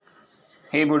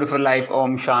Hey beautiful life,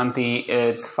 Om Shanti.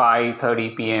 It's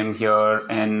 5:30 p.m. here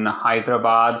in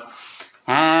Hyderabad.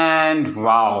 And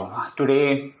wow,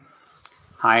 today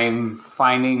I'm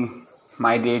finding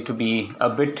my day to be a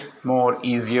bit more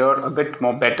easier, a bit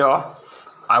more better.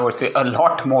 I would say a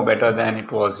lot more better than it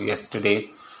was yesterday.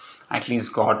 At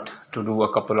least got to do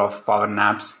a couple of power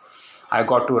naps. I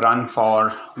got to run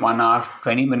for 1 hour,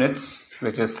 20 minutes,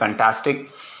 which is fantastic.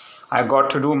 I got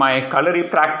to do my Kalari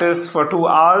practice for 2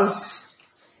 hours.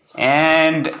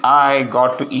 And I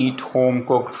got to eat home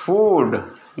cooked food.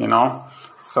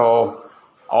 So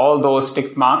all those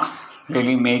tick marks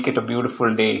really make it a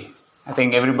beautiful day. I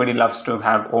think everybody loves to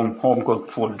have home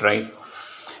cooked food, right?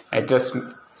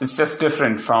 It's just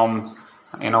different from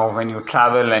when you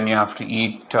travel and you have to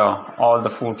eat all the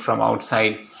food from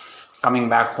outside, coming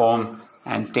back home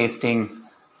and tasting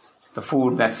the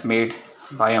food that's made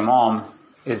by a mom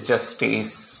is just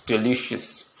tastes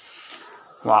delicious.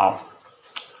 Wow.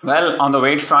 Well, on the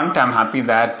weight front, I'm happy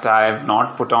that I've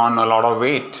not put on a lot of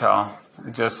weight. I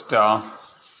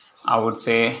would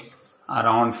say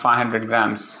around 500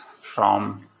 grams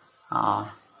from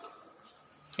the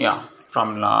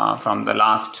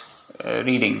last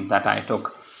reading that I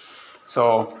took.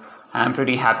 So I'm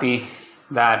pretty happy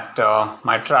that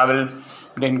my travel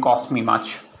didn't cost me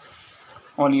much.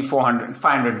 Only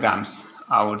 500 grams,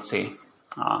 I would say.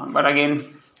 But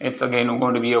again, it's again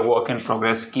going to be a work in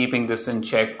progress, keeping this in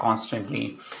check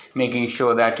constantly, making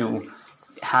sure that you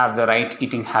have the right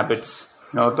eating habits.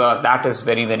 That is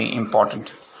very, very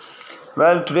important.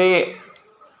 Well, today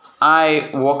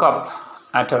I woke up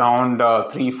at around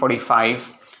 3:45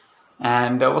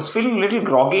 and I was feeling a little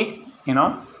groggy,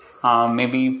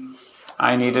 maybe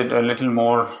I needed a little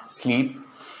more sleep.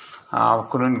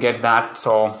 Couldn't get that,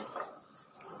 so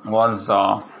was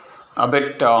a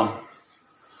bit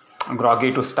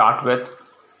groggy to start with,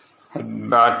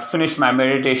 but finished my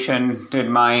meditation, did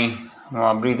my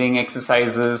breathing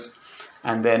exercises,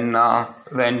 and then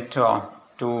went to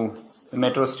the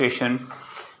metro station.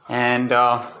 And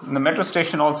in the metro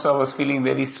station also I was feeling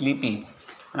very sleepy.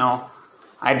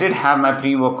 I did have my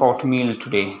pre-workout meal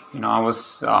today. I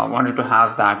was wanted to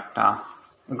have that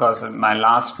because my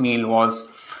last meal was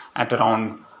at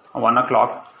around 1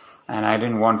 o'clock. And I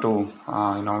didn't want to,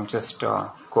 just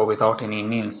go without any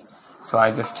meals. So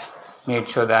I just made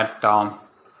sure that I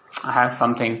had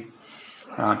something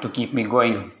to keep me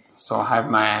going. So I had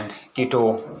my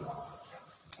keto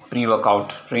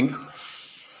pre-workout drink.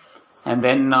 And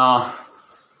then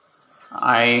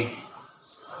I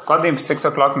got the 6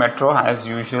 o'clock metro as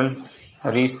usual. I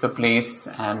reached the place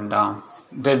and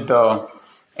did the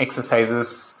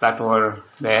exercises that were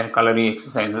there, Kalari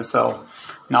exercises. So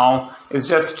now it's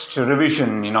just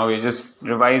revision, we're just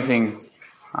revising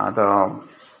the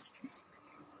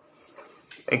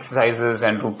exercises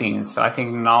and routines. So I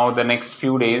think now the next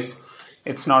few days,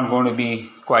 it's not going to be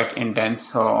quite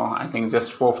intense. So I think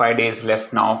just 4-5 days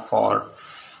left now for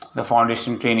the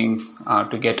foundation training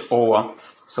to get over.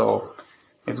 So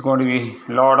it's going to be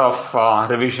a lot of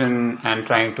revision and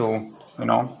trying to,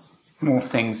 move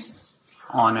things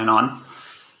on and on.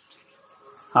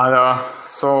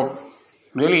 So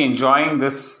really enjoying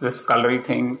this Kalari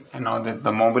thing,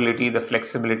 the mobility, the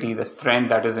flexibility, the strength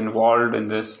that is involved in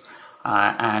this,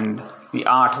 and the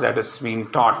art that is being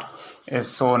taught is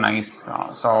so nice.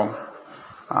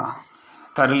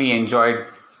 Thoroughly enjoyed.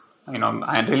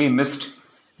 I really missed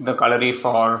the Kalari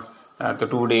for the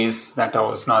 2 days that I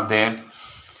was not there.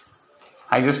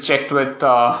 I just checked with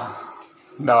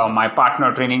my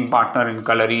training partner in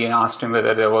Kalari, and asked him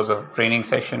whether there was a training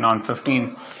session on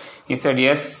 15. He said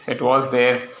yes, it was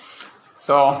there.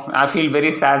 So I feel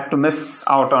very sad to miss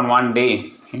out on one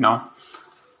day,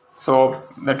 So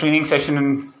the training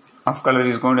session of Kalari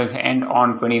is going to end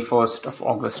on 21st of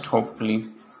August, hopefully.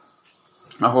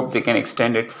 I hope they can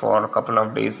extend it for a couple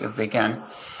of days if they can.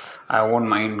 I won't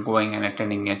mind going and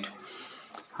attending it.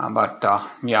 But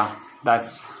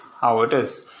that's how it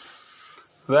is.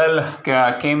 Well,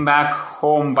 came back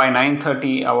home by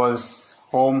 9:30. I was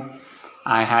home.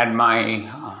 I had my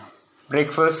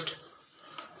breakfast.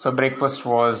 So breakfast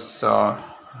was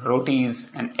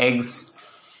rotis and eggs.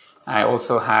 I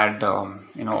also had a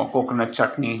coconut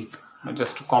chutney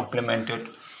just to complement it.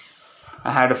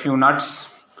 I had a few nuts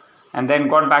and then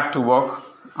got back to work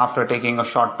after taking a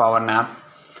short power nap.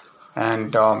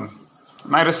 And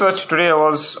my research today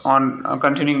was on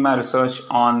continuing my research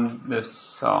on this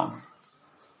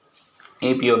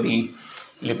APoB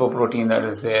lipoprotein that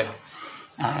is there.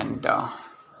 And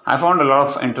I found a lot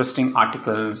of interesting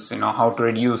articles, how to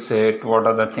reduce it, what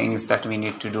are the things that we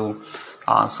need to do.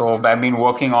 So I've been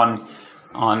working on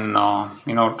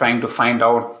trying to find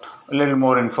out a little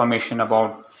more information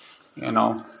about,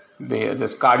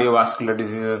 this cardiovascular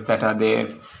diseases that are there.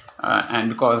 And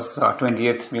because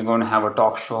 20th we're going to have a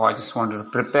talk show, I just wanted to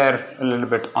prepare a little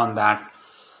bit on that.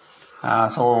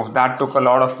 So that took a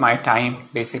lot of my time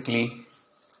basically,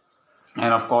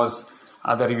 and of course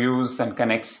other reviews and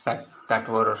connects that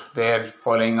were there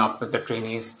following up with the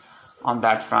trainees on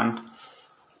that front.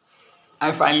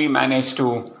 I finally managed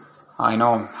to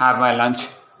have my lunch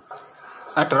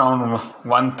at around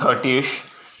 1:30ish.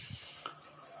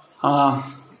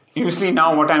 Usually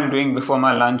now what I'm doing before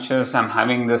my lunch is I'm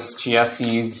having this chia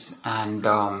seeds and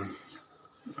all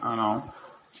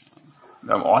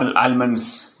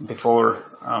almonds before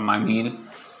my meal,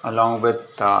 along with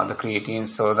the creatine,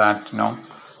 so that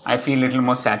I feel a little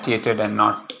more satiated and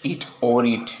not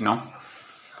overeat.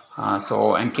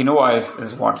 So, and quinoa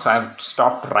is what. So I've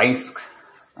stopped rice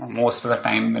most of the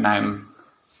time when I'm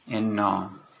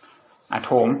at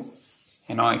home.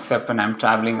 Except when I'm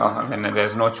traveling or when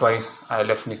there's no choice, I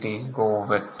definitely go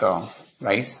with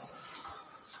rice.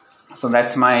 So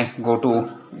that's my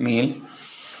go-to meal,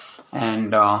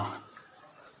 and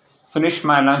finished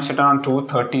my lunch at around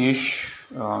 2:30ish.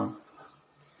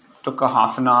 Took a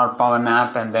half an hour power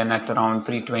nap, and then at around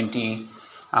 3:20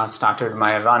 started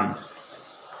my run.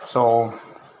 So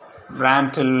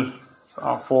ran till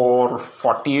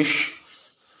 4:40ish,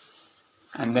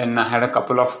 and then I had a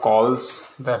couple of calls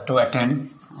to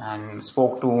attend, and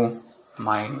spoke to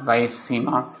my wife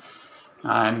Seema,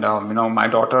 and my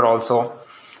daughter also.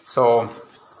 So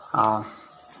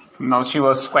now she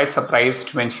was quite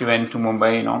surprised when she went to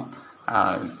Mumbai.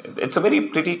 It's a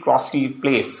pretty costly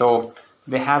place. So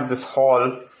they have this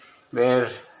hall where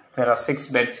there are 6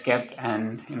 beds kept,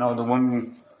 and the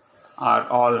women are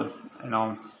all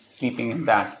sleeping in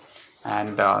that,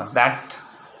 and that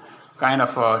kind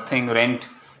of a thing rent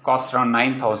costs around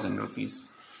 9,000 rupees.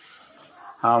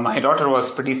 My daughter was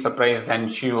pretty surprised,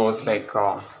 and she was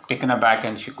taken aback,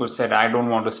 and she said, I don't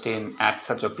want to stay at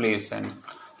such a place. And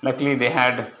luckily they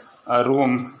had a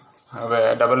room,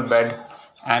 a double bed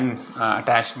and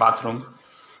attached bathroom.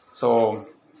 So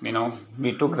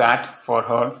we took that for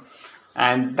her,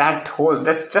 and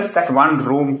just that one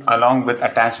room along with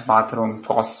attached bathroom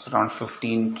costs around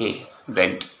 15k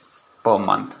rent per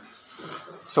month.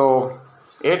 So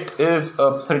it is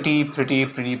a pretty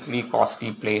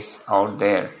costly place out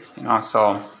there.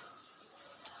 So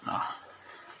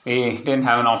we didn't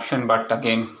have an option, but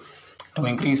again, to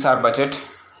increase our budget,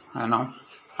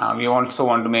 we also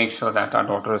want to make sure that our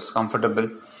daughter is comfortable.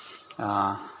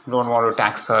 Don't want to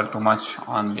tax her too much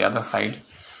on the other side.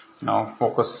 We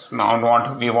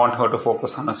want her to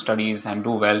focus on her studies and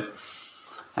do well.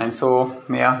 And so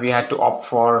we had to opt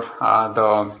for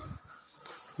the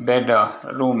bed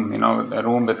room, the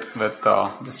room with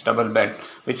this double bed,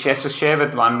 which she has to share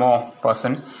with one more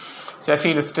person. So I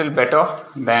feel it's still better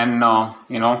than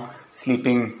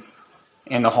sleeping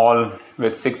in a hall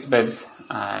with 6 beds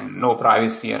and no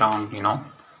privacy around.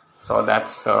 So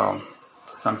that's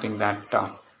something that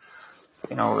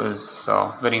is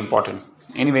very important.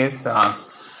 Anyways,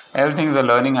 everything's a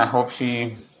learning. I hope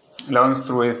she learns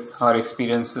through her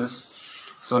experiences.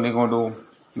 It's only going to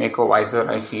make her wiser,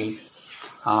 I feel.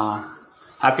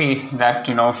 Happy that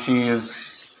she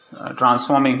is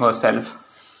transforming herself.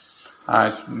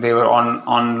 They were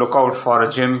on lookout for a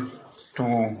gym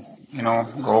to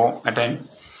go attend.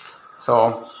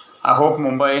 So I hope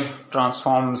Mumbai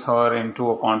transforms her into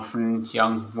a confident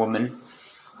young woman,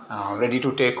 ready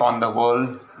to take on the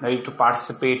world, ready to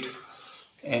participate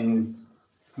in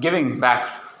giving back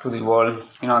to the world.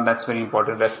 That's very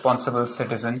important. Responsible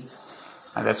citizen,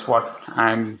 and that's what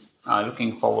I'm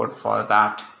looking forward for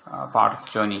that part of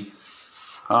the journey.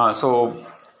 So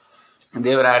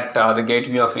they were at the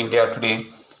Gateway of India today,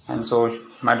 and so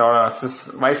my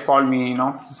daughter's wife called me.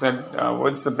 She said,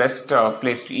 "What's the best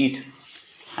place to eat?"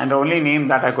 And the only name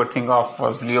that I could think of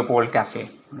was Leopold Cafe.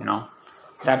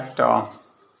 That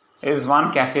is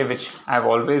one cafe which I've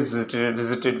always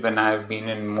visited when I've been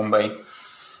in Mumbai.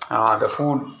 The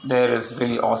food there is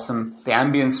really awesome. The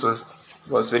ambience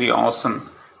was very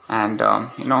awesome, and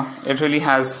it really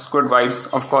has good vibes.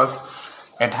 Of course,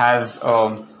 it has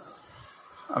a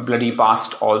bloody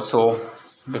past also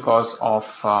because of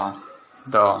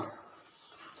the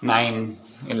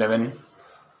 9/11,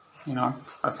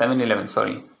 a 7/11,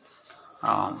 sorry,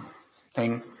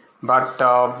 thing. But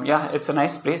it's a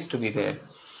nice place to be there.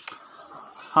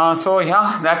 So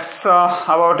that's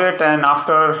about it. And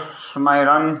after my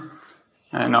run,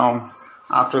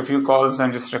 after a few calls,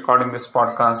 I'm just recording this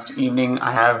podcast. Evening,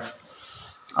 I have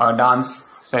a dance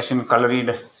session,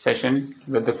 Kalari session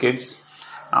with the kids.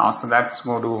 So that's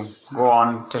going to go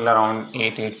on till around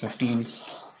 8:15.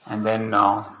 and then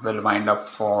we'll wind up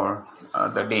for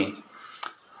the day.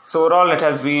 So overall, it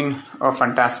has been a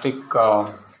fantastic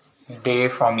day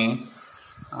for me.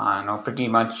 Pretty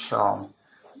much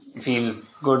feel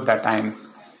good that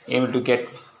I'm able to get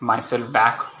myself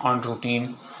back on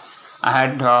routine. I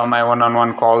had my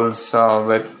one-on-one calls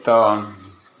with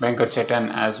Venkat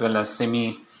Chetan as well as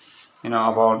Simi,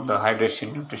 about the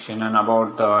hydration, nutrition, and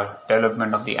about the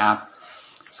development of the app.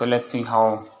 So let's see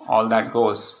how all that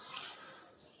goes.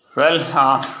 Well,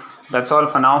 that's all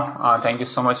for now. Thank you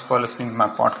so much for listening to my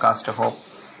podcast. I hope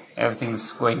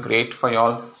everything's going great for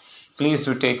y'all. Please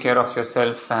do take care of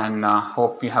yourself, and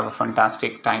hope you have a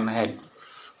fantastic time ahead.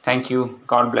 Thank you.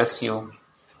 God bless you.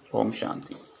 Om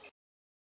Shanti.